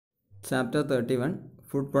Chapter 31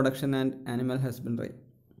 Food Production and Animal Husbandry.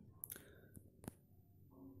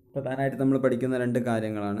 പ്രധാനമായിട്ട് നമ്മൾ പഠിക്കുന്ന രണ്ട്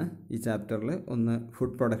കാര്യങ്ങളാണ് ഈ ചാപ്റ്ററിൽ. ഒന്ന്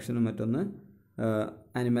ഫുഡ് പ്രൊഡക്ഷനും മറ്റൊന്ന്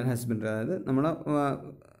ആനിമൽ ഹസ്ബൻഡറി. അതായത് നമ്മളെ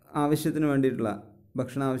ആവശ്യത്തിന് വേണ്ടിയിട്ടുള്ള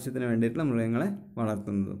ഭക്ഷണ ആവശ്യത്തിന് വേണ്ടിയിട്ടുള്ള മൃഗങ്ങളെ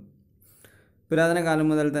വളർത്തുന്നതും. പുരാതന കാലം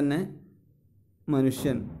മുതൽ തന്നെ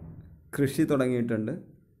മനുഷ്യൻ കൃഷി തുടങ്ങിയിട്ടുണ്ട്.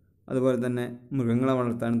 അതുപോലെ തന്നെ മൃഗങ്ങളെ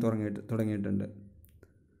വളർത്താൻ തുടങ്ങിയിട്ടുണ്ട്.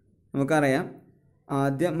 നമുക്കറിയാം,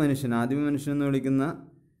 ആദ്യ മനുഷ്യൻ എന്ന് വിളിക്കുന്ന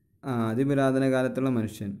അതിപുരാതന കാലത്തുള്ള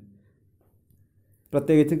മനുഷ്യൻ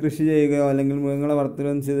പ്രത്യേകിച്ച് കൃഷി ചെയ്യുകയോ അല്ലെങ്കിൽ മൃഗങ്ങളെ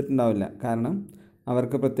വളർത്തുകയോ ഒന്നും ചെയ്തിട്ടുണ്ടാവില്ല. കാരണം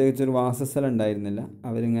അവർക്ക് പ്രത്യേകിച്ചൊരു വാസസ്ഥലം ഉണ്ടായിരുന്നില്ല.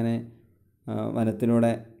 അവരിങ്ങനെ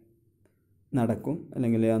വനത്തിലൂടെ നടക്കും,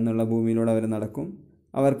 അല്ലെങ്കിൽ അന്നുള്ള ഭൂമിയിലൂടെ അവർ നടക്കും.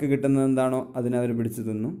 അവർക്ക് കിട്ടുന്നത് എന്താണോ അതിനവർ പിടിച്ചു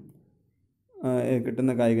തിന്നും,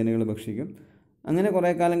 കിട്ടുന്ന കായ്കനികൾ ഭക്ഷിക്കും. അങ്ങനെ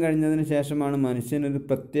കുറേ കാലം കഴിഞ്ഞതിന് ശേഷമാണ് മനുഷ്യൻ ഒരു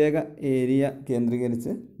പ്രത്യേക ഏരിയ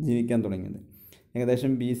കേന്ദ്രീകരിച്ച് ജീവിക്കാൻ തുടങ്ങിയത്.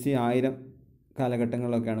 ഏകദേശം BC 1000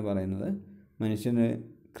 കാലഘട്ടങ്ങളിലൊക്കെയാണ് പറയുന്നത് മനുഷ്യന്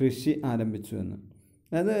കൃഷി ആരംഭിച്ചു എന്ന്.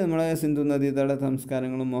 അതായത് നമ്മളെ സിന്ധു നദീതട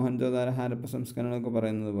സംസ്കാരങ്ങളും മോഹൻജോദാരോ ഹാരപ്പ സംസ്കാരങ്ങളൊക്കെ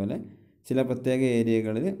പറയുന്നത് പോലെ ചില പ്രത്യേക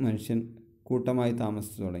ഏരിയകളിൽ മനുഷ്യൻ കൂട്ടമായി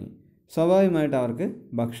താമസിച്ചു തുടങ്ങി. സ്വാഭാവികമായിട്ട് അവർക്ക്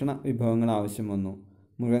ഭക്ഷണ വിഭവങ്ങൾ ആവശ്യം വന്നു,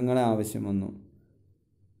 മൃഗങ്ങളെ ആവശ്യം വന്നു.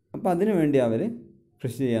 അപ്പോൾ അതിനു വേണ്ടി അവർ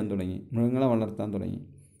കൃഷി ചെയ്യാൻ തുടങ്ങി, മൃഗങ്ങളെ വളർത്താൻ തുടങ്ങി.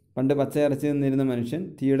 പണ്ട് പച്ചയിറച്ചി നിന്നിരുന്ന മനുഷ്യൻ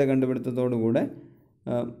തീയുടെ കണ്ടുപിടുത്തത്തോടുകൂടെ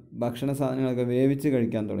ഭക്ഷണ സാധനങ്ങളൊക്കെ വേവിച്ച്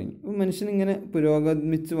കഴിക്കാൻ തുടങ്ങി. അപ്പോൾ മനുഷ്യനിങ്ങനെ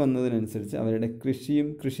പുരോഗമിച്ചു വന്നതിനനുസരിച്ച് അവരുടെ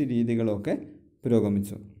കൃഷി രീതികളും ഒക്കെ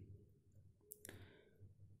പുരോഗമിച്ചു.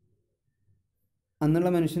 അന്നുള്ള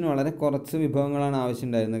മനുഷ്യന് വളരെ കുറച്ച് വിഭവങ്ങളാണ്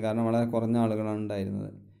ആവശ്യമുണ്ടായിരുന്നത്. കാരണം വളരെ കുറഞ്ഞ ആളുകളാണ് ഉണ്ടായിരുന്നത്.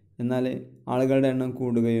 എന്നാൽ ആളുകളുടെ എണ്ണം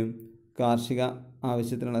കൂടുകയും കാർഷിക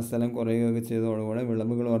ആവശ്യത്തിനുള്ള സ്ഥലം കുറയുകയൊക്കെ ചെയ്തതോടുകൂടെ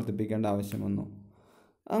വിളവുകൾ വർദ്ധിപ്പിക്കേണ്ട ആവശ്യം വന്നു.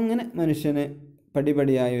 അങ്ങനെ മനുഷ്യന്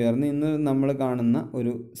പടിപടിയായി ഉയർന്ന് ഇന്ന് നമ്മൾ കാണുന്ന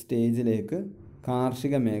ഒരു സ്റ്റേജിലേക്ക്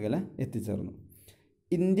കാർഷിക മേഖല എത്തിച്ചേർന്നു.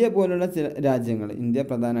 ഇന്ത്യ പോലുള്ള ചില രാജ്യങ്ങൾ, ഇന്ത്യ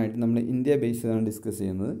പ്രധാനമായിട്ട് നമ്മൾ ഇന്ത്യ ബേസ് ചെയ്താണ് ഡിസ്കസ്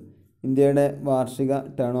ചെയ്യുന്നത്. ഇന്ത്യയുടെ വാർഷിക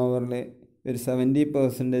ടേൺ ഓവറിൽ ഒരു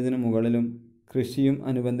 70% മുകളിലും കൃഷിയും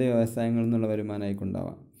അനുബന്ധ വ്യവസായങ്ങളിൽ നിന്നുള്ള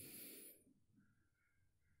വരുമാനമായിക്കൊണ്ടാവാം.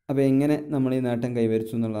 അപ്പോൾ എങ്ങനെ നമ്മൾ ഈ നേട്ടം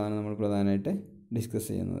കൈവരിച്ചു എന്നുള്ളതാണ് നമ്മൾ പ്രധാനമായിട്ട് ഡിസ്കസ്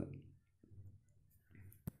ചെയ്യുന്നത്.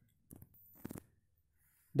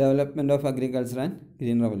 Development of agriculture and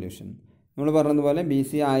green revolution. നമ്മൾ പറഞ്ഞതുപോലെ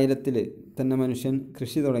BC 1000 തന്നെ മനുഷ്യൻ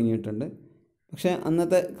കൃഷി തുടങ്ങിയിട്ടുണ്ട്. പക്ഷേ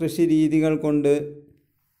അന്നത്തെ കൃഷി രീതികൾ കൊണ്ട്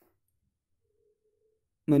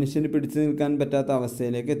മനുഷ്യന് പിടിച്ചു നിൽക്കാൻ പറ്റാത്ത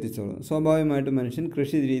അവസ്ഥയിലേക്ക് എത്തിച്ചോളും. സ്വാഭാവികമായിട്ടും മനുഷ്യൻ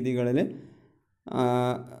കൃഷി രീതികളിൽ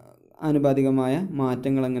ആനുപാതികമായ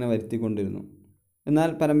മാറ്റങ്ങൾ അങ്ങനെ വരുത്തിക്കൊണ്ടിരുന്നു. എന്നാൽ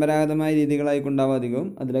പരമ്പരാഗതമായ രീതികളായിക്കൊണ്ടാവും അധികവും.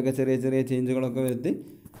 അതിലൊക്കെ ചെറിയ ചെറിയ ചേഞ്ചുകളൊക്കെ വരുത്തി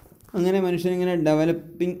അങ്ങനെ മനുഷ്യനിങ്ങനെ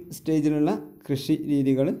ഡെവലപ്പിംഗ് സ്റ്റേജിലുള്ള കൃഷി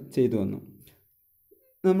രീതികൾ ചെയ്തു വന്നു.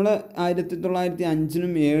 നമ്മൾ 1905നും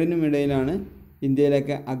 1907നും ഇടയിലാണ്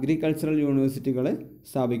ഇന്ത്യയിലൊക്കെ അഗ്രികൾച്ചറൽ യൂണിവേഴ്സിറ്റികൾ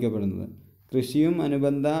സ്ഥാപിക്കപ്പെടുന്നത്. കൃഷിയും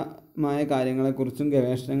അനുബന്ധമായ കാര്യങ്ങളെക്കുറിച്ചും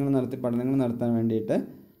പഠനങ്ങൾ നടത്താൻ വേണ്ടിയിട്ട്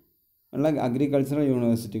ഉള്ള അഗ്രികൾച്ചറൽ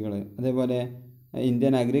യൂണിവേഴ്സിറ്റികൾ, അതേപോലെ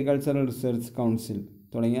ഇന്ത്യൻ അഗ്രികൾച്ചറൽ റിസർച്ച് കൗൺസിൽ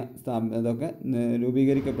തുടങ്ങിയ ഇതൊക്കെ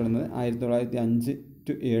രൂപീകരിക്കപ്പെടുന്നത് 1905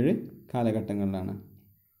 to 1907 കാലഘട്ടങ്ങളിലാണ്.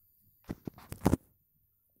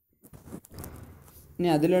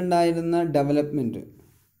 ഇനി അതിലുണ്ടായിരുന്ന ഡെവലപ്മെൻറ്റ്,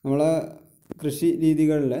 നമ്മളെ കൃഷി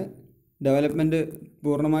രീതികളിൽ ഡെവലപ്മെൻറ്റ്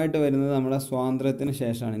പൂർണ്ണമായിട്ട് വരുന്നത് നമ്മളെ സ്വാതന്ത്ര്യത്തിന്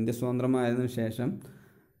ശേഷമാണ്. ഇന്ത്യ സ്വതന്ത്രമായതിനു ശേഷം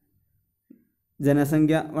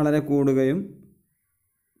ജനസംഖ്യ വളരെ കൂടുകയും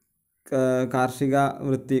കാർഷിക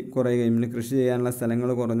വൃത്തി കുറയുകയും, കൃഷി ചെയ്യാനുള്ള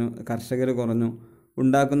സ്ഥലങ്ങൾ കുറഞ്ഞു, കർഷകർ കുറഞ്ഞു,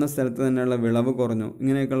 ഉണ്ടാക്കുന്ന സ്ഥലത്ത് തന്നെയുള്ള വിളവ് കുറഞ്ഞു.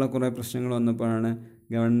 ഇങ്ങനെയൊക്കെയുള്ള കുറേ പ്രശ്നങ്ങൾ വന്നപ്പോഴാണ്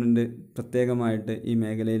ഗവൺമെൻറ് പ്രത്യേകമായിട്ട് ഈ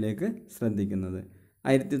മേഖലയിലേക്ക് ശ്രദ്ധിക്കുന്നത്.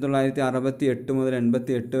 1968 മുതൽ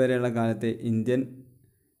 1988 വരെയുള്ള കാലത്തെ Indian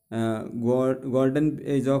golden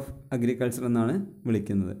age of agriculture എന്നാണ്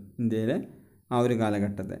വിളിക്കുന്നത്. ഇന്ത്യയിലെ ആ ഒരു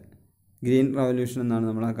കാലഘട്ടത്തെ ഗ്രീൻ റവല്യൂഷൻ എന്നാണ്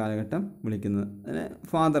നമ്മൾ ആ കാലഘട്ടം വിളിക്കുന്നത്. അതിന്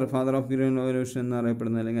ഫാദർ ഓഫ് ഗ്രീൻ റവല്യൂഷൻ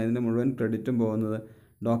എന്നറിയപ്പെടുന്നത്, അല്ലെങ്കിൽ അതിൻ്റെ മുഴുവൻ ക്രെഡിറ്റും പോകുന്നത്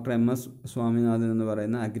ഡോക്ടർ MS സ്വാമിനാഥൻ എന്ന്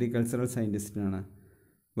പറയുന്ന അഗ്രികൾച്ചറൽ സയൻറ്റിസ്റ്റിനാണ്.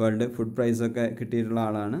 വേൾഡ് ഫുഡ് പ്രൈസൊക്കെ കിട്ടിയിട്ടുള്ള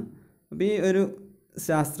ആളാണ്. അപ്പോൾ ഈ ഒരു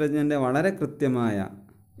ശാസ്ത്രജ്ഞൻ്റെ വളരെ കൃത്യമായ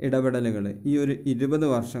ഇടപെടലുകൾ ഈ ഒരു 20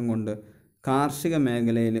 വർഷം കൊണ്ട് കാർഷിക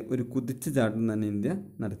മേഖലയിൽ ഒരു കുതിച്ചുചാട്ടം തന്നെ ഇന്ത്യ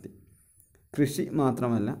നടത്തി. കൃഷി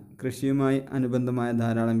മാത്രമല്ല, കൃഷിയുമായി അനുബന്ധമായ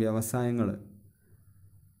ധാരാളം വ്യവസായങ്ങൾ,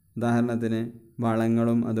 ഉദാഹരണത്തിന്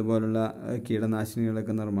വളങ്ങളും അതുപോലുള്ള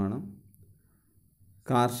കീടനാശിനികളൊക്കെ നിർമ്മാണം,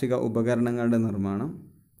 കാർഷിക ഉപകരണങ്ങളുടെ നിർമ്മാണം,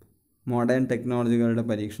 മോഡേൺ ടെക്നോളജികളുടെ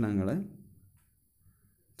പരീക്ഷണങ്ങൾ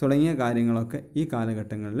തുടങ്ങിയ കാര്യങ്ങളൊക്കെ ഈ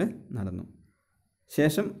കാലഘട്ടങ്ങളിൽ നടന്നു.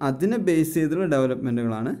 ശേഷം അതിനെ ബേസ് ചെയ്തുള്ള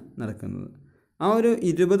ഡെവലപ്മെൻറ്റുകളാണ് നടക്കുന്നത്. ആ ഒരു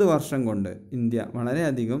 20 വർഷം കൊണ്ട് ഇന്ത്യ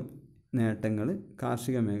വളരെയധികം നേട്ടങ്ങൾ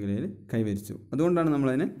കാർഷിക മേഖലയിൽ കൈവരിച്ചു. അതുകൊണ്ടാണ്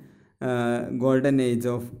നമ്മളതിനെ ഗോൾഡൻ ഏജ്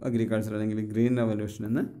ഓഫ് അഗ്രികൾച്ചർ അല്ലെങ്കിൽ ഗ്രീൻ റവല്യൂഷൻ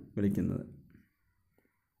എന്ന് വിളിക്കുന്നത്.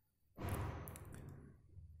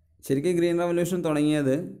 ശരിക്കും ഗ്രീൻ റവല്യൂഷൻ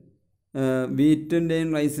തുടങ്ങിയത് വീറ്റിൻ്റെയും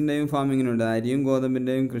റൈസിൻ്റെയും ഫാമിങ്ങിനുണ്ട്, അരിയും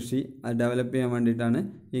ഗോതമ്പിൻ്റെയും കൃഷി അത് ഡെവലപ്പ് ചെയ്യാൻ വേണ്ടിയിട്ടാണ്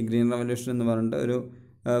ഈ ഗ്രീൻ റവല്യൂഷൻ എന്ന് പറഞ്ഞിട്ട് ഒരു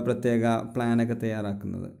പ്രത്യേക പ്ലാനൊക്കെ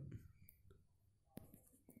തയ്യാറാക്കുന്നത്.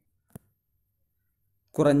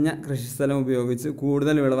 കുറഞ്ഞ കൃഷിസ്ഥലം ഉപയോഗിച്ച്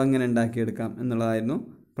കൂടുതൽ വിളവ് എങ്ങനെ ഉണ്ടാക്കിയെടുക്കാം എന്നുള്ളതായിരുന്നു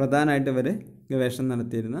പ്രധാനമായിട്ട് ഇവർ ഗവേഷണം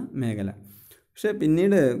നടത്തിയിരുന്ന മേഖല. പക്ഷേ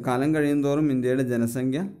പിന്നീട് കാലം കഴിയുന്തോറും ഇന്ത്യയുടെ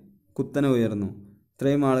ജനസംഖ്യ കുത്തനെ ഉയർന്നു.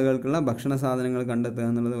 ഇത്രയും ആളുകൾക്കുള്ള ഭക്ഷണ സാധനങ്ങൾ കണ്ടെത്തുക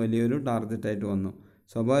എന്നുള്ളത് വലിയൊരു ടാർഗറ്റായിട്ട് വന്നു.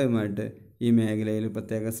 സ്വാഭാവികമായിട്ട് ഈ മേഖലയിൽ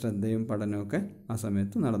പ്രത്യേക ശ്രദ്ധയും പഠനമൊക്കെ ആ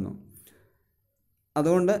സമയത്ത് നടന്നു.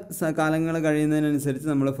 അതുകൊണ്ട് കാലങ്ങൾ കഴിയുന്നതിനനുസരിച്ച്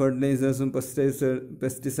നമ്മൾ ഫെർട്ടിലൈസേഴ്സും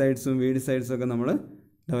പെസ്റ്റിസൈഡ്സും വീഡിസൈഡ്സും ഒക്കെ നമ്മൾ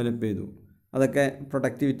ഡെവലപ്പ് ചെയ്തു. അതൊക്കെ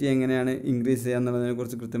പ്രൊഡക്ടിവിറ്റി എങ്ങനെയാണ് ഇൻക്രീസ് ചെയ്യുക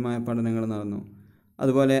എന്നുള്ളതിനെക്കുറിച്ച് കൃത്യമായ പഠനങ്ങൾ നടന്നു.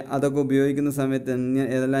 അതുപോലെ അതൊക്കെ ഉപയോഗിക്കുന്ന സമയത്ത്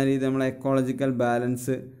ഏതെല്ലാം രീതി നമ്മളെ എക്കോളജിക്കൽ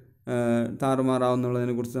ബാലൻസ്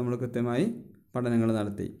താറുമാറാവുന്നുള്ളതിനെക്കുറിച്ച് നമ്മൾ കൃത്യമായി പഠനങ്ങൾ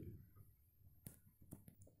നടത്തി.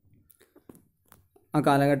 ആ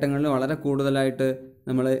കാലഘട്ടങ്ങളിൽ വളരെ കൂടുതലായിട്ട്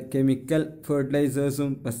നമ്മൾ കെമിക്കൽ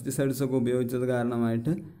ഫെർട്ടിലൈസേഴ്സും പെസ്റ്റിസൈഡ്സും ഒക്കെ ഉപയോഗിച്ചത്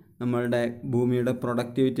കാരണമായിട്ട് നമ്മളുടെ ഭൂമിയുടെ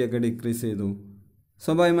പ്രൊഡക്ടിവിറ്റിയൊക്കെ ഡിക്രീസ് ചെയ്തു.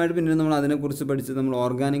 സ്വാഭാവികമായിട്ട് പിന്നീട് നമ്മൾ അതിനെക്കുറിച്ച് പഠിച്ച് നമ്മൾ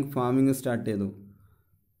ഓർഗാനിക് ഫാമിംഗ് സ്റ്റാർട്ട് ചെയ്തു.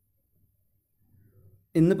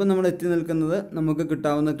 ഇന്നിപ്പോൾ നമ്മൾ എത്തി നിൽക്കുന്നത് നമുക്ക്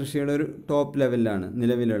കിട്ടാവുന്ന കൃഷിയുടെ ഒരു ടോപ്പ് ലെവലിലാണ്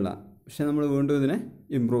നിലവിലുള്ള. പക്ഷേ നമ്മൾ വീണ്ടും ഇതിനെ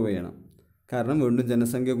ഇമ്പ്രൂവ് ചെയ്യണം. കാരണം വീണ്ടും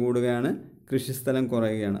ജനസംഖ്യ കൂടുകയാണ്, കൃഷിസ്ഥലം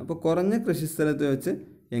കുറയുകയാണ്. അപ്പോൾ കുറഞ്ഞ കൃഷിസ്ഥലത്ത് വെച്ച്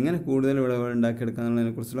എങ്ങനെ കൂടുതൽ വിളവുകൾ ഉണ്ടാക്കിയെടുക്കുക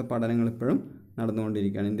എന്നുള്ളതിനെക്കുറിച്ചുള്ള പഠനങ്ങൾ ഇപ്പോഴും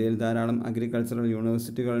നടന്നുകൊണ്ടിരിക്കുകയാണ്. ഇന്ത്യയിൽ ധാരാളം അഗ്രികൾച്ചറൽ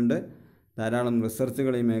യൂണിവേഴ്സിറ്റികളുണ്ട്, ധാരാളം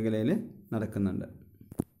റിസർച്ചുകൾ ഈ മേഖലയിൽ നടക്കുന്നുണ്ട്.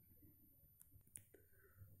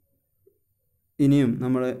 ഇനിയും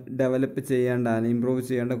നമ്മൾ ഡെവലപ്പ് ചെയ്യേണ്ട ഇമ്പ്രൂവ്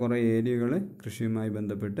ചെയ്യേണ്ട കുറേ ഏരിയകൾ കൃഷിയുമായി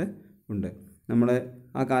ബന്ധപ്പെട്ട് ഉണ്ട്. നമ്മൾ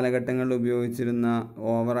ആ കാലഘട്ടങ്ങളിൽ ഉപയോഗിച്ചിരുന്ന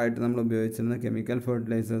ഓവറായിട്ട് നമ്മൾ ഉപയോഗിച്ചിരുന്ന കെമിക്കൽ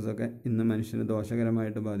ഫെർട്ടിലൈസേഴ്സൊക്കെ ഇന്ന് മനുഷ്യന്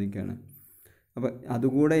ദോഷകരമായിട്ട് ബാധിക്കുകയാണ്. അപ്പോൾ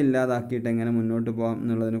അതുകൂടെ ഇല്ലാതാക്കിയിട്ട് എങ്ങനെ മുന്നോട്ട് പോകാം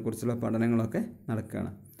എന്നുള്ളതിനെക്കുറിച്ചുള്ള പഠനങ്ങളൊക്കെ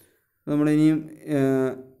നടക്കുകയാണ്. നമ്മളിനിയും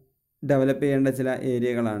ഡെവലപ്പ് ചെയ്യേണ്ട ചില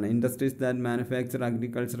ഏരിയകളാണ് industries that manufacture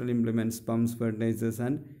agricultural implements, pumps, fertilisers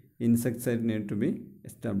and ഇൻസെക്ട്സൈഡ് need to be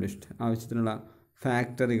established. ആവശ്യത്തിനുള്ള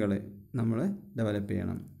ഫാക്ടറികൾ നമ്മൾ ഡെവലപ്പ്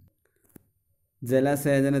ചെയ്യണം.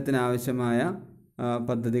 ജലസേചനത്തിനാവശ്യമായ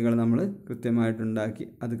പദ്ധതികൾ നമ്മൾ കൃത്യമായിട്ടുണ്ടാക്കി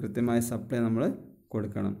അത് കൃത്യമായ സപ്ലൈ നമ്മൾ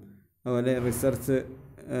കൊടുക്കണം. അതുപോലെ റിസർച്ച്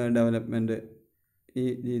ഡെവലപ്മെൻറ്റ്, ഈ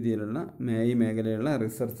രീതിയിലുള്ള ഈ മേഖലയിലുള്ള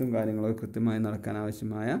റിസർച്ചും കാര്യങ്ങളൊക്കെ കൃത്യമായി നടക്കാൻ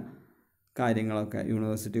ആവശ്യമായ കാര്യങ്ങളൊക്കെ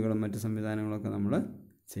യൂണിവേഴ്സിറ്റികളും മറ്റ് സംവിധാനങ്ങളൊക്കെ നമ്മൾ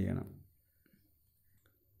ചെയ്യണം.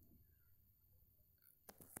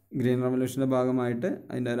 ഗ്രീൻ റവല്യൂഷൻ്റെ ഭാഗമായിട്ട്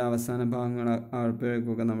അതിൻ്റെ ഒരു അവസാന ഭാഗങ്ങൾ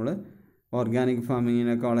ആയപ്പോഴേക്കൊക്കെ നമ്മൾ ഓർഗാനിക്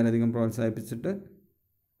ഫാമിങ്ങിനൊക്കെ വളരെയധികം പ്രോത്സാഹിപ്പിച്ചിട്ട്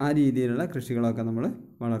ആ രീതിയിലുള്ള കൃഷികളൊക്കെ നമ്മൾ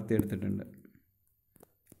വളർത്തിയെടുത്തിട്ടുണ്ട്.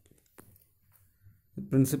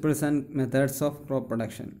 Principles and methods of crop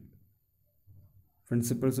production,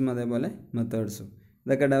 പ്രിൻസിപ്പിൾസും അതേപോലെ മെത്തേഡ്സും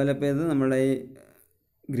ഇതൊക്കെ ഡെവലപ്പ് ചെയ്തത് നമ്മുടെ ഈ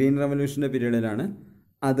ഗ്രീൻ റവല്യൂഷൻ്റെ പീരീഡിലാണ്.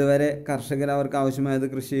 അതുവരെ കർഷകർ അവർക്ക് ആവശ്യമായത്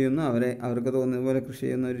കൃഷി ചെയ്യുന്നു, അവർക്ക് തോന്നുന്ന പോലെ കൃഷി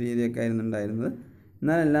ചെയ്യുന്ന ഒരു രീതിയൊക്കെ ആയിരുന്നു ഉണ്ടായിരുന്നത്.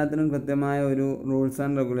 എന്നാൽ എല്ലാത്തിനും കൃത്യമായ ഒരു റൂൾസ്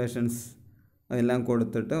ആൻഡ് റെഗുലേഷൻസ് അതെല്ലാം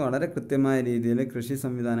കൊടുത്തിട്ട് വളരെ കൃത്യമായ രീതിയിൽ കൃഷി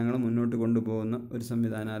സംവിധാനങ്ങൾ മുന്നോട്ട് കൊണ്ടുപോകുന്ന ഒരു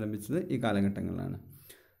സംവിധാനം ആരംഭിച്ചത് ഈ കാലഘട്ടങ്ങളിലാണ്.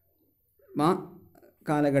 ആ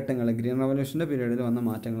കാലഘട്ടങ്ങൾ ഗ്രീൻ റവല്യൂഷൻ്റെ പീരീഡിൽ വന്ന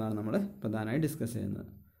മാറ്റങ്ങളാണ് നമ്മൾ പ്രധാനമായി ഡിസ്കസ് ചെയ്യുന്നത്.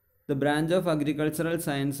 The branch of agricultural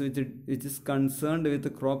science which is concerned with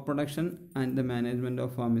crop production and the management of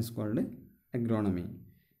farm is called agronomy.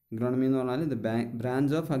 Agronomy എന്ന് പറഞ്ഞാൽ the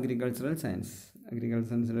branch of agricultural science. Agricultural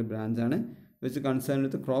science ബ്രാഞ്ചാണ് which is concerned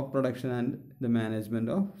with crop production and the management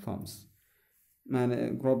of farms.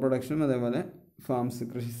 Crop പ്രൊഡക്ഷനും അതേപോലെ farms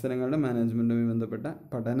കൃഷിസ്ഥലങ്ങളുടെ മാനേജ്മെൻറ്റുമായി ബന്ധപ്പെട്ട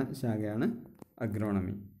പഠന ശാഖയാണ്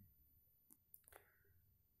agronomy.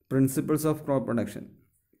 Principles of crop production.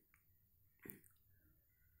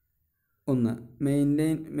 ഒന്ന്,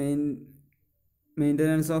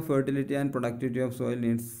 maintenance of fertility and productivity of soil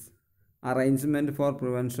needs, arrangement four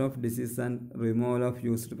prevention of disease and removal of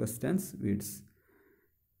used pest and weeds.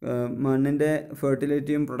 മണ്ണിൻ്റെ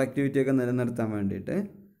ഫെർട്ടിലിറ്റിയും പ്രൊഡക്ടിവിറ്റിയൊക്കെ നിലനിർത്താൻ വേണ്ടിയിട്ട്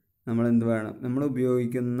നമ്മൾ എന്ത് വേണം? നമ്മൾ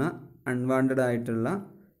ഉപയോഗിക്കുന്ന അൺവാണ്ടഡ് ആയിട്ടുള്ള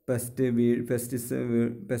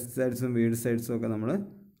പെസ്റ്റിസൈഡ്സും വീഡിസൈഡ്സും ഒക്കെ നമ്മൾ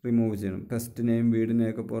റിമൂവ് ചെയ്യണം. പെസ്റ്റിനെയും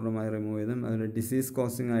വീടിനെയൊക്കെ പൂർണ്ണമായി റിമൂവ് ചെയ്തും അതിൽ ഡിസീസ്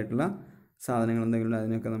കോസിങ് ആയിട്ടുള്ള സാധനങ്ങൾ എന്തെങ്കിലും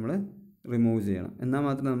അതിനൊക്കെ നമ്മൾ റിമൂവ് ചെയ്യണം. എന്നാൽ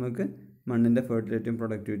മാത്രമേ നമുക്ക് മണ്ണിൻ്റെ ഫെർട്ടിലിറ്റിയും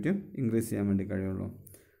പ്രൊഡക്ടിവിറ്റിയും ഇൻക്രീസ് ചെയ്യാൻ വേണ്ടി കഴിയുള്ളൂ.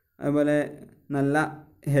 അതുപോലെ നല്ല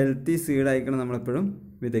ഹെൽത്തി സീഡായിരിക്കണം നമ്മളെപ്പോഴും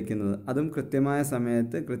വിതയ്ക്കുന്നത്. അതും കൃത്യമായ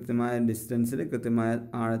സമയത്ത് കൃത്യമായ ഡിസ്റ്റൻസിൽ കൃത്യമായ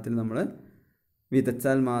ആഴത്തിൽ നമ്മൾ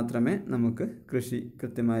വിതച്ചാൽ മാത്രമേ നമുക്ക് കൃഷി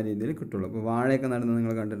കൃത്യമായ രീതിയിൽ കിട്ടുള്ളൂ. അപ്പോൾ വാഴയൊക്കെ നടുന്നത്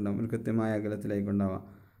നിങ്ങൾ കണ്ടിട്ടുണ്ടാകും, ഒരു കൃത്യമായ അകലത്തിലേക്ക് ഉണ്ടാവാം.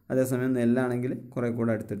 അതേസമയം നെല്ലാണെങ്കിൽ കുറേ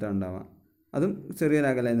കൂടെ അടുത്തിട്ടാണ് ഉണ്ടാവാം. അതും ചെറിയൊരു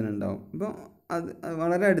അകലെ ഇതിനുണ്ടാവും. അപ്പോൾ അത്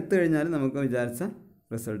വളരെ അടുത്ത് കഴിഞ്ഞാൽ നമുക്ക് വിചാരിച്ച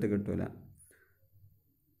റിസൾട്ട് കിട്ടില്ല.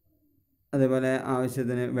 അതേപോലെ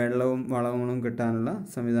ആവശ്യത്തിന് വെള്ളവും വളങ്ങളും കിട്ടാനുള്ള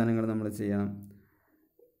സംവിധാനങ്ങൾ നമ്മൾ ചെയ്യണം.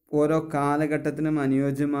 ഓരോ കാലഘട്ടത്തിനും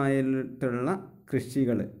അനുയോജ്യമായിട്ടുള്ള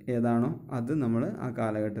കൃഷികൾ ഏതാണോ അത് നമ്മൾ ആ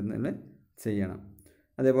കാലഘട്ടത്തിൽ ചെയ്യണം.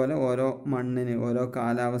 അതേപോലെ ഓരോ മണ്ണിന് ഓരോ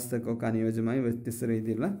കാലാവസ്ഥക്കൊക്കെ അനുയോജ്യമായി വ്യത്യസ്ത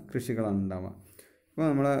രീതിയിലുള്ള കൃഷികളാണ് ഉണ്ടാവുക. ഇപ്പോൾ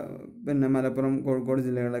നമ്മൾ മലപ്പുറം കോഴിക്കോട്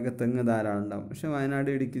ജില്ലകളിലൊക്കെ തെങ്ങ് ധാരാളം ഉണ്ടാവും. പക്ഷേ വയനാട്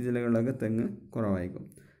ഇടുക്കി ജില്ലകളിലൊക്കെ തെങ്ങ് കുറവായിരിക്കും.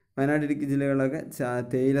 വയനാട് ഇടുക്കി ജില്ലകളിലൊക്കെ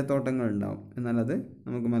തേയിലത്തോട്ടങ്ങളുണ്ടാവും. എന്നാൽ അത്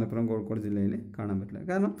നമുക്ക് മലപ്പുറം കോഴിക്കോട് ജില്ലയിൽ കാണാൻ പറ്റില്ല.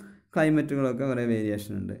 കാരണം ക്ലൈമറ്റുകളൊക്കെ കുറേ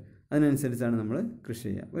വേരിയേഷൻ ഉണ്ട്. അതിനനുസരിച്ചാണ് നമ്മൾ കൃഷി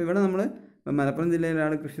ചെയ്യുക. അപ്പോൾ ഇവിടെ നമ്മൾ മലപ്പുറം ജില്ലയിൽ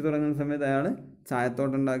ഒരാൾ കൃഷി തുടങ്ങുന്ന സമയത്ത് അയാൾ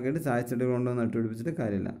ചായത്തോട്ടം ഉണ്ടാക്കിയിട്ട് ചായച്ചെടികൾ കൊണ്ടുവന്ന് നട്ടുപിടിപ്പിച്ചിട്ട്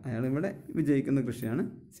കാര്യമില്ല. അയാൾ ഇവിടെ വിജയിക്കുന്ന കൃഷിയാണ്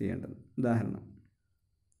ചെയ്യേണ്ടത്. ഉദാഹരണം,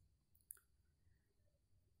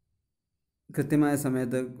 കൃത്യമായ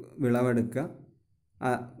സമയത്ത് വിളവെടുക്കുക.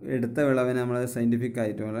 എടുത്ത വിളവിനെ നമ്മൾ സയൻറ്റിഫിക്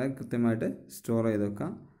ആയിട്ട് വളരെ കൃത്യമായിട്ട് സ്റ്റോർ ചെയ്ത് വെക്കുക.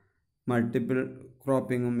 മൾട്ടിപ്പിൾ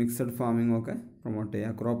ക്രോപ്പിങ്ങും മിക്സഡ് ഫാമിങ്ങും ഒക്കെ പ്രൊമോട്ട്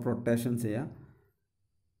ചെയ്യുക. ക്രോപ്പ് റൊട്ടേഷൻ ചെയ്യുക.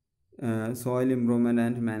 സോയിൽ ഇമ്പ്രൂവ്മെൻറ്റ്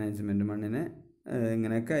ആൻഡ് മാനേജ്മെൻറ്റ്, മണ്ണിനെ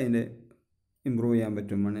എങ്ങനെയൊക്കെ അതിൻ്റെ ഇമ്പ്രൂവ് ചെയ്യാൻ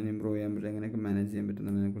പറ്റും, മണ്ണിനെ ഇമ്പ്രൂവ് ചെയ്യാൻ പറ്റും, എങ്ങനെയൊക്കെ മാനേജ് ചെയ്യാൻ പറ്റും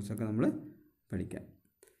എന്നതിനെക്കുറിച്ചൊക്കെ നമ്മൾ പഠിക്കാം.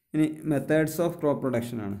 ഇനി മെത്തേഡ്സ് ഓഫ് ക്രോപ്പ്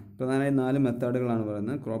പ്രൊഡക്ഷനാണ്. പ്രധാനമായും 4 മെത്തേഡുകളാണ്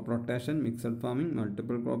പറയുന്നത്: crop rotation, mixed farming,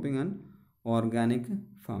 multiple cropping and organic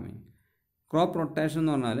farming. Crop rotation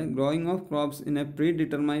എന്ന് പറഞ്ഞാൽ growing of crops in A pre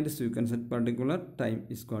determined sequence at particular time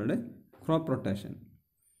is called crop rotation.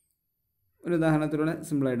 ഒരു ഉദാഹരണത്തിലൂടെ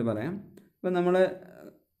സിമ്പിളായിട്ട് പറയാം. ഇപ്പോൾ നമ്മൾ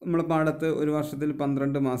പാടത്ത് ഒരു വർഷത്തിൽ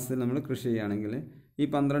 12 മാസത്തിൽ നമ്മൾ കൃഷി ചെയ്യുകയാണെങ്കിൽ ഈ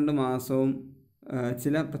 12 മാസവും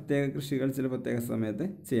ചില പ്രത്യേക കൃഷികൾ ചില പ്രത്യേക സമയത്ത്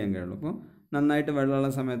ചെയ്യാൻ കഴിയുള്ളൂ. അപ്പോൾ നന്നായിട്ട് വെള്ളമുള്ള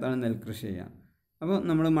സമയത്താണ് നെൽകൃഷി ചെയ്യുക. അപ്പോൾ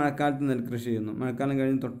നമ്മൾ മഴക്കാലത്ത് നെൽകൃഷി ചെയ്യുന്നു. മഴക്കാലം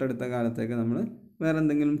കഴിഞ്ഞ് തൊട്ടടുത്ത കാലത്തേക്ക് നമ്മൾ വേറെ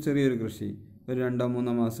എന്തെങ്കിലും ചെറിയൊരു കൃഷി ഒരു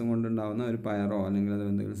 2-3 മാസം കൊണ്ടുണ്ടാകുന്ന ഒരു പയറോ അല്ലെങ്കിൽ അത്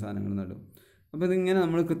എന്തെങ്കിലും സാധനങ്ങൾ നടും. അപ്പോൾ ഇതിങ്ങനെ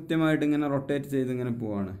നമ്മൾ കൃത്യമായിട്ട് ഇങ്ങനെ റൊട്ടേറ്റ് ചെയ്ത് ഇങ്ങനെ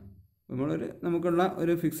പോവാണ്. നമുക്കുള്ള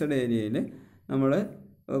ഒരു ഫിക്സഡ് ഏരിയയിൽ നമ്മൾ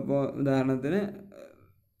ഇപ്പോൾ ഉദാഹരണത്തിന്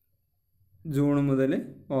ജൂൺ മുതൽ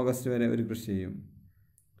ഓഗസ്റ്റ് വരെ ഒരു കൃഷി ചെയ്യും.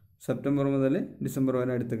 സെപ്റ്റംബർ മുതൽ ഡിസംബർ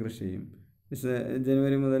വരെ അടുത്ത കൃഷി ചെയ്യും.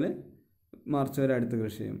 ജനുവരി മുതൽ മാർച്ച് വരെ അടുത്ത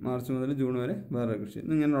കൃഷി ചെയ്യും. മാർച്ച് മുതൽ ജൂൺ വരെ വേറെ കൃഷി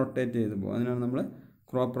ചെയ്യും. ഇങ്ങനെ റൊട്ടേറ്റ് ചെയ്ത് പോകും. അതിനാണ് നമ്മൾ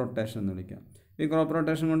ക്രോപ്പ് റൊട്ടേഷൻ എന്ന് വിളിക്കുക. ഈ ക്രോപ്പ്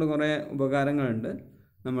റൊട്ടേഷൻ കൊണ്ട് കുറേ ഉപകാരങ്ങളുണ്ട്.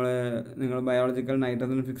 നിങ്ങൾ ബയോളജിക്കൽ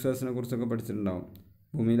നൈട്രജൻ ഫിക്സേഴ്സിനെ കുറിച്ചൊക്കെ പഠിച്ചിട്ടുണ്ടാവും.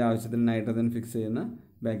 ഭൂമിയിലെ ആവശ്യത്തിന് നൈട്രജൻ ഫിക്സ് ചെയ്യുന്ന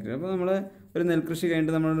ബാക്ടീരിയ. അപ്പോൾ നമ്മൾ ഒരു നെൽകൃഷി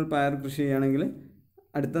കഴിഞ്ഞിട്ട് നമ്മളൊരു പയർ കൃഷി ചെയ്യുകയാണെങ്കിൽ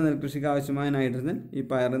അടുത്ത നെൽകൃഷിക്ക് ആവശ്യമായ നൈട്രജൻ ഈ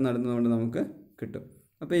പയർ നടുന്നതുകൊണ്ട് നമുക്ക് കിട്ടും.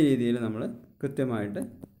 അപ്പോൾ ഈ രീതിയിൽ നമ്മൾ കൃത്യമായിട്ട്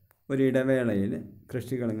ഒരു ഇടവേളയിൽ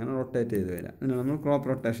കൃഷികൾ ഇങ്ങനെ റൊട്ടേറ്റ് ചെയ്ത് വരിക. അതിന് നമ്മൾ ക്രോപ്പ്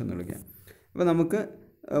റൊട്ടേഷൻ എന്ന് വിളിക്കുക. അപ്പോൾ നമുക്ക്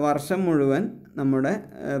വർഷം മുഴുവൻ നമ്മുടെ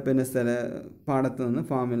പാടത്ത് നിന്ന്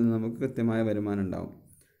ഫാമിൽ നിന്ന് നമുക്ക് കൃത്യമായ വരുമാനം ഉണ്ടാവും.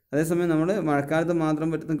 അതേസമയം നമ്മൾ മഴക്കാലത്ത് മാത്രം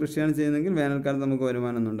പറ്റുന്ന കൃഷിയാണ് ചെയ്യുന്നതെങ്കിൽ വേനൽക്കാലത്ത് നമുക്ക്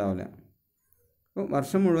വരുമാനമൊന്നും ഉണ്ടാവില്ല. അപ്പോൾ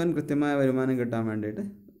വർഷം മുഴുവൻ കൃത്യമായ വരുമാനം കിട്ടാൻ വേണ്ടിയിട്ട്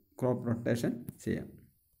ക്രോപ്പ് റൊട്ടേഷൻ ചെയ്യാം.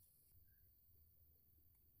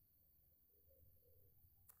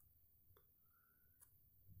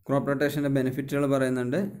 ക്രോപ്പ് റൊട്ടേഷൻ്റെ ബെനിഫിറ്റുകൾ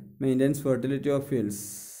പറയുന്നുണ്ട്. Maintains fertility of fields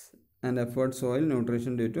and effort soil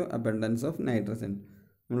nutrition due to abundance of nitrogen.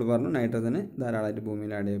 നമ്മൾ പറഞ്ഞു നൈട്രജന് ധാരാളമായിട്ട്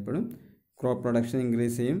ഭൂമിയിൽ ആഡ് ചെയ്യപ്പെടും. ക്രോപ്പ് പ്രൊഡക്ഷൻ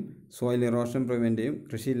ഇൻക്രീസ് ചെയ്യും. സോയിൽ ഇറോഷൻ പ്രിവെൻറ്റ് ചെയ്യും.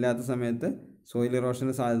 കൃഷിയില്ലാത്ത സമയത്ത് സോയിൽ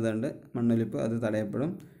ഇറോഷന് സാധ്യതയുണ്ട്. മണ്ണൊലിപ്പ് അത്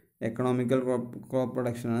തടയപ്പെടും. Economical crop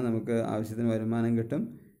പ്രൊഡക്ഷനാണ്. നമുക്ക് ആവശ്യത്തിന് വരുമാനം കിട്ടും.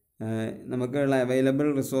 നമുക്കുള്ള അവൈലബിൾ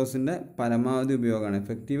റിസോഴ്സിൻ്റെ പരമാവധി ഉപയോഗമാണ്,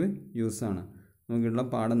 എഫക്റ്റീവ് യൂസാണ്. നമുക്കുള്ള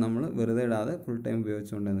പാടം നമ്മൾ വെറുതെ ഇടാതെ ഫുൾ ടൈം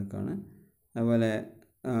ഉപയോഗിച്ചുകൊണ്ട് നിൽക്കുകയാണ്. അതുപോലെ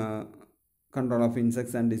control of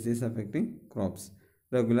insects and disease affecting crops,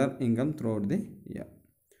 regular income through out the year.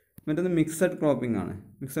 മറ്റൊന്ന് മിക്സഡ് ക്രോപ്പിംഗ് ആണ്.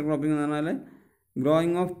 മിക്സഡ് ക്രോപ്പിംഗ് എന്ന് പറഞ്ഞാൽ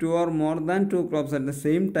growing of 2 or more than 2 crops at the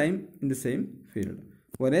same time in the same field.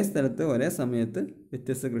 ഒരേ സ്ഥലത്ത് ഒരേ സമയത്ത്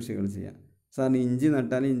വ്യത്യസ്ത കൃഷികൾ ചെയ്യാം. സാറിന് ഇഞ്ചി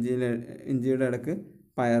നട്ടാൽ ഇഞ്ചിയുടെ ഇടയ്ക്ക്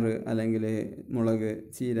പയർ അല്ലെങ്കിൽ മുളക്,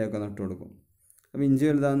 ചീരയൊക്കെ നട്ടു കൊടുക്കും. അപ്പോൾ ഇഞ്ചി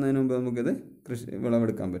വലുതാവുന്നതിന് മുമ്പ് നമുക്കിത്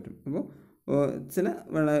വിളവെടുക്കാൻ പറ്റും. അപ്പോൾ ചില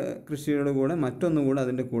കൃഷിയുടെ കൂടെ മറ്റൊന്നുകൂടെ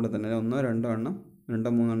അതിൻ്റെ കൂടെ തന്നെ 1-2 എണ്ണം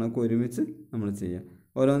 2-3 എണ്ണമൊക്കെ ഒരുമിച്ച് നമ്മൾ ചെയ്യുക.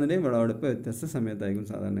 ഓരോന്നിൻ്റെയും വിളവെടുപ്പ് വ്യത്യസ്ത സമയത്തായിരിക്കും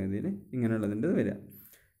സാധാരണ രീതിയിൽ ഇങ്ങനെയുള്ളതിൻ്റെ വരിക.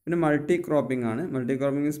 പിന്നെ മൾട്ടി ക്രോപ്പിംഗ് ആണ്. Multi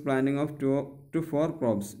cropping is planting of 2 to 4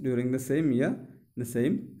 crops during the same year in the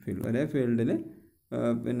same field. ഒരേ ഫീൽഡിൽ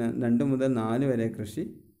 2 മുതൽ 4 വരെ കൃഷി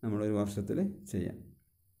നമ്മളൊരു വർഷത്തിൽ ചെയ്യാം.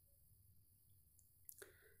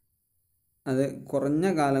 അത് കുറഞ്ഞ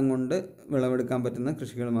കാലം കൊണ്ട് വിളവെടുക്കാൻ പറ്റുന്ന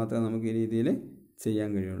കൃഷികൾ മാത്രമേ നമുക്ക് ഈ രീതിയിൽ ചെയ്യാൻ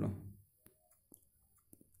കഴിയുള്ളൂ.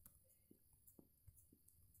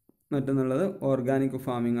 മറ്റൊന്നുള്ളത് ഓർഗാനിക്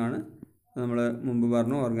ഫാമിംഗ് ആണ്. നമ്മൾ മുമ്പ്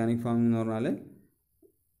പറഞ്ഞു, ഓർഗാനിക് ഫാമിംഗ് എന്ന് പറഞ്ഞാൽ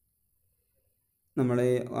നമ്മൾ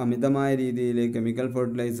അമിതമായ രീതിയിൽ കെമിക്കൽ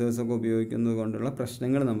ഫെർട്ടിലൈസേഴ്സൊക്കെ ഉപയോഗിക്കുന്നത് കൊണ്ടുള്ള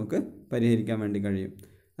പ്രശ്നങ്ങൾ നമുക്ക് പരിഹരിക്കാൻ വേണ്ടി കഴിയും.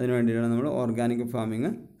 അതിന് വേണ്ടിയിട്ടാണ് നമ്മൾ ഓർഗാനിക് ഫാമിങ്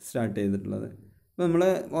സ്റ്റാർട്ട് ചെയ്തിട്ടുള്ളത്. അപ്പോൾ നമ്മൾ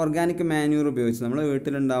ഓർഗാനിക് മാന്യൂർ ഉപയോഗിച്ച് നമ്മൾ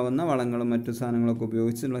വീട്ടിലുണ്ടാവുന്ന വളങ്ങളും മറ്റു സാധനങ്ങളൊക്കെ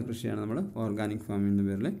ഉപയോഗിച്ചുള്ള കൃഷിയാണ് നമ്മൾ ഓർഗാനിക് ഫാമിംഗ് എന്ന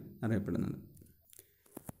പേരിൽ അറിയപ്പെടുന്നത്.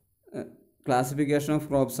 ക്ലാസിഫിക്കേഷൻ ഓഫ്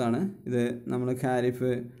ക്രോപ്സ് ആണ് ഇത്. നമ്മൾ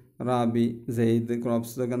ഖാരിഫ്, റാബി, സെയ്ദ്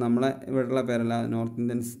ക്രോപ്സ് ഇതൊക്കെ നമ്മളെ ഇവിടെയുള്ള പേരല്ല, നോർത്ത്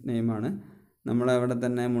ഇന്ത്യൻസ് നെയിമാണ്. നമ്മളവിടെ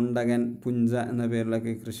തന്നെ മുണ്ടകൻ, പുഞ്ച എന്ന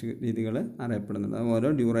പേരിലൊക്കെ കൃഷി രീതികൾ അറിയപ്പെടുന്നത്.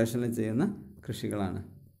 ഓരോ ഡ്യൂറേഷനിൽ ചെയ്യുന്ന കൃഷികളാണ്.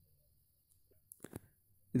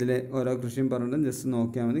 ഇതിൽ ഓരോ കൃഷിയും പറഞ്ഞിട്ട് ജസ്റ്റ്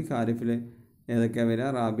നോക്കിയാൽ മതി. ഖാരിഫിൽ ഏതൊക്കെയാണ് വരിക,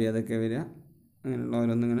 റാബി ഏതൊക്കെയാണ് വരിക, അങ്ങനെയുള്ള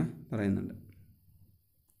ഓരോന്നിങ്ങനെ പറയുന്നുണ്ട്.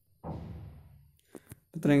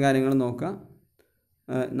 ഇത്രയും കാര്യങ്ങൾ നോക്കാം.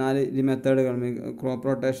 4 മെത്തേഡുകൾ: crop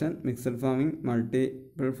rotation, mixed farming,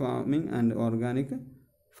 multiple farming and organic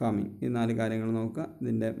farming. ഈ 4 കാര്യങ്ങൾ നോക്കുക.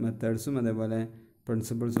 ഇതിൻ്റെ മെത്തേഡ്സും അതേപോലെ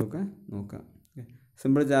പ്രിൻസിപ്പിൾസും ഒക്കെ നോക്കുക.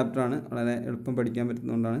 സിമ്പിൾ ചാപ്റ്ററാണ്, വളരെ എളുപ്പം പഠിക്കാൻ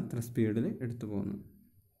പറ്റുന്നതുകൊണ്ടാണ് ഇത്ര സ്പീഡിൽ എടുത്തു പോകുന്നത്.